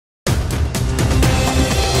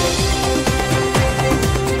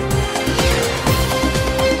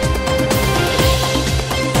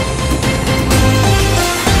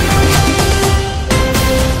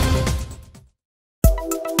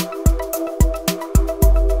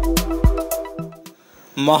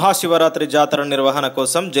మహాశివరాత్రి జాతర నిర్వహణ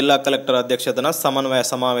కోసం జిల్లా కలెక్టర్ అధ్యక్షతన సమన్వయ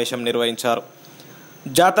సమావేశం నిర్వహించారు.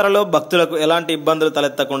 జాతరలో భక్తులకు ఎలాంటి ఇబ్బందులు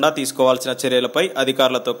తలెత్తకుండా తీసుకోవాల్సిన చర్యలపై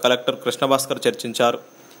అధికారులతో కలెక్టర్ కృష్ణభాస్కర్ చర్చించారు.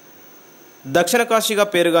 దక్షిణ కాశీగా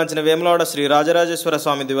పేరుగాంచిన వేములవాడ శ్రీ రాజరాజేశ్వర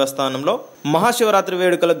స్వామి దేవస్థానంలో మహాశివరాత్రి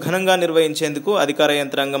వేడుకలు ఘనంగా నిర్వహించేందుకు అధికార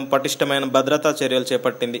యంత్రాంగం పటిష్టమైన భద్రతా చర్యలు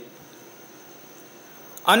చేపట్టింది.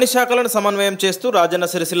 అన్ని శాఖలను సమన్వయం చేస్తూ రాజన్న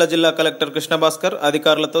సిరిసిల్ల జిల్లా కలెక్టర్ కృష్ణభాస్కర్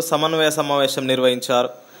అధికారులతో సమన్వయ సమావేశం నిర్వహించారు.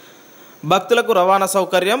 భక్తులకు రవాణా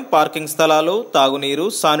సౌకర్యం, పార్కింగ్ స్థలాలు, తాగునీరు,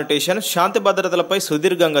 శానిటేషన్, శాంతి భద్రతలపై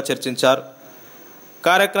సుదీర్ఘంగా చర్చించారు.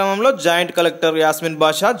 కార్యక్రమంలో జాయింట్ కలెక్టర్ యాస్మిన్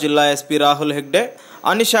బాషా, జిల్లా ఎస్పీ రాహుల్ హెగ్డే,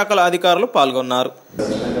 అన్ని శాఖల అధికారులు పాల్గొన్నారు.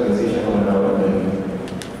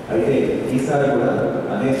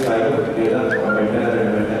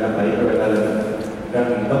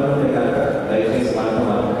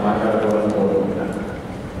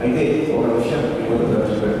 అయితే ఒక విషయం ఇప్పుడు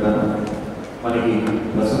దృష్టి పెడతాను. మనకి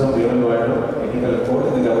ప్రస్తుతం వేములవాడలో ఎన్నికల కోడ్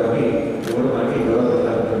ఉంది కాబట్టి ఇప్పుడు మనకి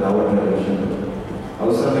రావడం విషయం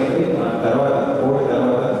అవసరమైతే మన తర్వాత కోడ్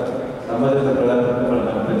తర్వాత సంబంధిత ప్రధానంగా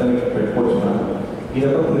మనం పెద్ద పెట్టుకోవచ్చు. మనం ఇది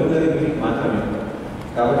ఒక ప్రిలిమినరీ మాత్రమే.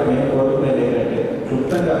 కాబట్టి నేను కోరుకునేది ఏంటంటే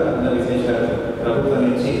క్లుప్తంగా ఉన్న విశేషాలు ప్రభుత్వం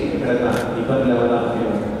నుంచి ఎక్కడైనా ఇబ్బందులు ఏమైనా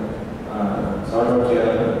సార్ట్అవుట్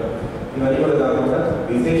చేయాలని ఇవన్నీ కూడా కాకుండా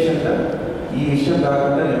విశేషంగా ఈ విషయం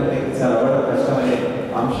కాకుండా లేకపోతే ఈసారి అవ్వడం కష్టమనే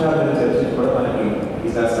అంశాలను చర్చించుకోవడం మనకి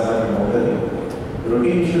ఈసారి సమాజం అవుతుంది.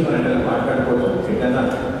 రొటీన్ ఇష్యూ మనం మాట్లాడుకోవచ్చు. ఎక్కడైనా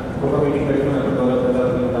ఒక మీటింగ్ పెట్టుకున్నప్పుడు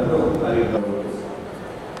అది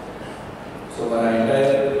సో మన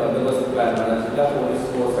ఎంటైర్ బందోబస్తు ప్లాన్ మన జిల్లా పోలీస్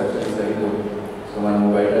ఫోర్స్ యాక్చువల్లీ సరిపోదు. సో మనం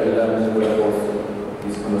బయట జిల్లా నుంచి కూడా ఫోర్స్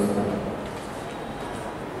తీసుకొని వస్తున్నాం.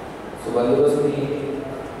 సో బందోబస్తుని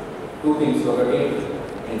 2 థింగ్స్, ఒకటి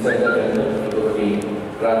ఇన్సైడ్ ద టెంపుల్, ఇంకొకటి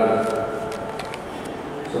ట్రాఫిక్.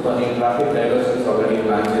 సో కొన్ని ట్రాఫిక్ డైవర్షన్స్ ఆల్రెడీ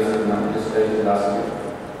ప్లాన్ చేస్తున్నాం జస్ట్ లాస్ట్ ఇయర్.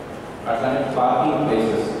 అట్లానే పార్కింగ్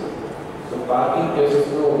ప్లేసెస్. సో పార్కింగ్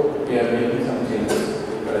ప్లేసెస్లో వీఆర్ మేకింగ్ సమ్ చేంజెస్.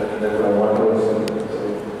 ఇక్కడ కింద కూడా వాటర్ వస్తుంది. సో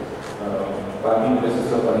పార్కింగ్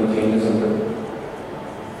ప్లేసెస్లో కొన్ని చేంజెస్ ఉంటుంది.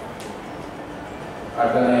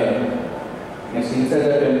 అట్లానే నెక్స్ట్ ఇన్సైడ్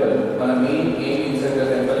ద టెంపుల్, మన main aim inside the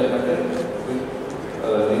temple ఏమంటే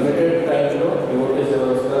లిమిటెడ్ టైంలో డివోటీస్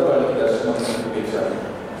ఎవరు వస్తారో వాళ్ళకి దర్శనం ఇప్పించాలి.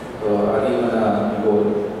 సో అది మన goal.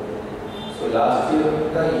 So last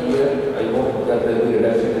year I hope that there will be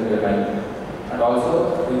reduction in the time and also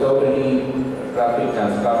without any traffic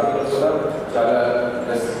jams. Traffic కూడా చాలా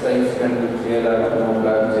less time spend చేయాలని మనం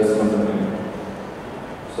ప్లాన్ చేసుకుంటున్నాం.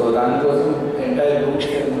 సో దానికోసం ఎంటైర్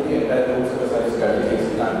రూట్స్ ఒకసారి స్టడీ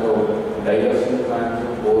చేసి దాంట్లో diversion plans,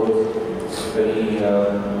 boards, very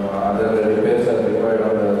other repairs are required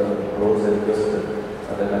on the roads and just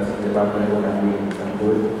the concerned department can do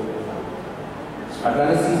it.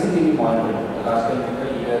 అట్లానే సీసీటీవీ మానిటరింగ్ లాస్ట్ టైం ఇంకా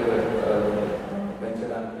year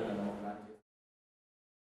పెంచడానికి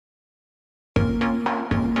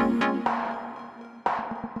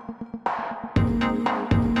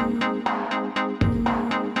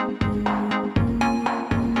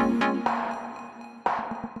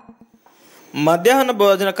మధ్యాహ్న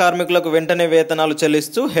భోజన కార్మికులకు వెంటనే వేతనాలు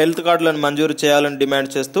చెల్లిస్తూ హెల్త్ కార్డులను మంజూరు చేయాలని డిమాండ్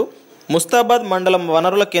చేస్తూ ముస్తాబాద్ మండలం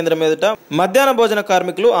వనరుల కేంద్రం ఎదుట మధ్యాహ్న భోజన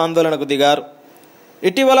కార్మికులు ఆందోళనకు దిగారు.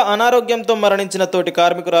 ఇటీవల అనారోగ్యంతో మరణించిన తోటి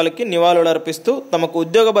కార్మికురాలికి నివాళులర్పిస్తూ తమకు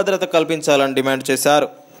ఉద్యోగ భద్రత కల్పించాలని డిమాండ్ చేశారు.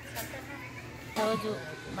 రోజు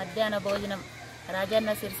మధ్యాహ్న భోజనం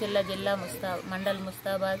రాజన్న సిరిసిల్ల జిల్లా మండల్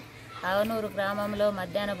ముస్తాబాద్ ఆవనూరు గ్రామంలో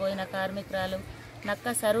మధ్యాహ్న భోజన కార్మికురాలు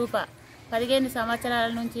నక్క స్వరూప 15 సంవత్సరాల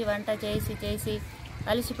నుంచి వంట చేసి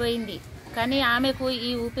అలసిపోయింది. కానీ ఆమెకు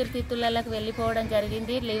ఈ ఊపిరితిత్తులకు వెళ్ళిపోవడం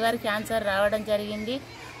జరిగింది, లివర్ క్యాన్సర్ రావడం జరిగింది.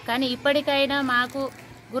 కానీ ఇప్పటికైనా మాకు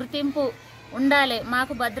గుర్తింపు ఉండాలి,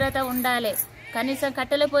 మాకు భద్రత ఉండాలి. కనీసం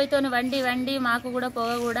కట్టెల పొయ్యితో వండి మాకు కూడా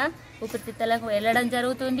పొగ కూడా ఊపిరితిత్తులకు వెళ్ళడం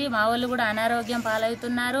జరుగుతుంది. మా వాళ్ళు కూడా అనారోగ్యం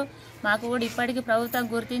పాలవుతున్నారు. మాకు కూడా ఇప్పటికీ ప్రభుత్వం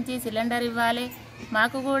గుర్తించి సిలిండర్ ఇవ్వాలి.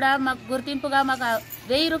 మాకు గుర్తింపుగా మాకు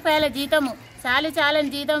 1000 రూపాయల జీతము చాలని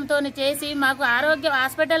జీతంతో చేసి మాకు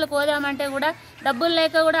హాస్పిటల్ పోదామంటే కూడా డబ్బులు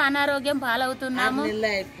లేక కూడా అనారోగ్యం పాలవుతున్నాము.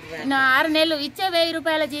 6 నెలలు ఇచ్చే 1000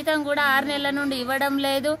 రూపాయల జీతం కూడా 6 నెలల నుండి ఇవ్వడం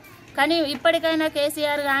లేదు. కానీ ఇప్పటికైనా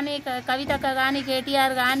కేసీఆర్ కానీ, కవితక్క కానీ,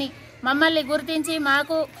 కేటీఆర్ కానీ మమ్మల్ని గుర్తించి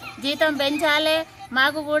మాకు జీతం పెంచాలి,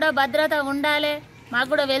 మాకు కూడా భద్రత ఉండాలి, మాకు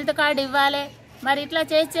కూడా హెల్త్ కార్డు ఇవ్వాలి. మరి ఇట్లా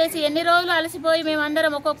చేసి ఎన్ని రోజులు అలసిపోయి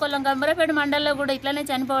మేమందరం ఒక్కొక్కళ్ళం గంబరపేట మండలంలో కూడా ఇట్లనే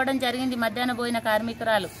చనిపోవడం జరిగింది. మధ్యాహ్న భోజన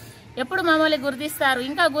కార్మికురాలు ఎప్పుడు మమ్మల్ని గుర్తిస్తారు,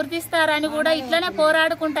 ఇంకా గుర్తిస్తారని కూడా ఇట్లనే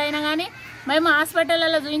పోరాడుకుంటైనా కానీ మేము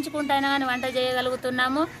హాస్పిటల్లో చూయించుకుంటైనా కానీ వంట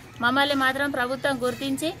చేయగలుగుతున్నాము. మమ్మల్ని మాత్రం ప్రభుత్వం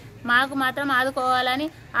గుర్తించి మాకు మాత్రం ఆదుకోవాలని,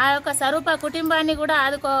 ఆ యొక్క స్వరూప కుటుంబాన్ని కూడా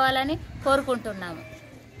ఆదుకోవాలని కోరుకుంటున్నాము.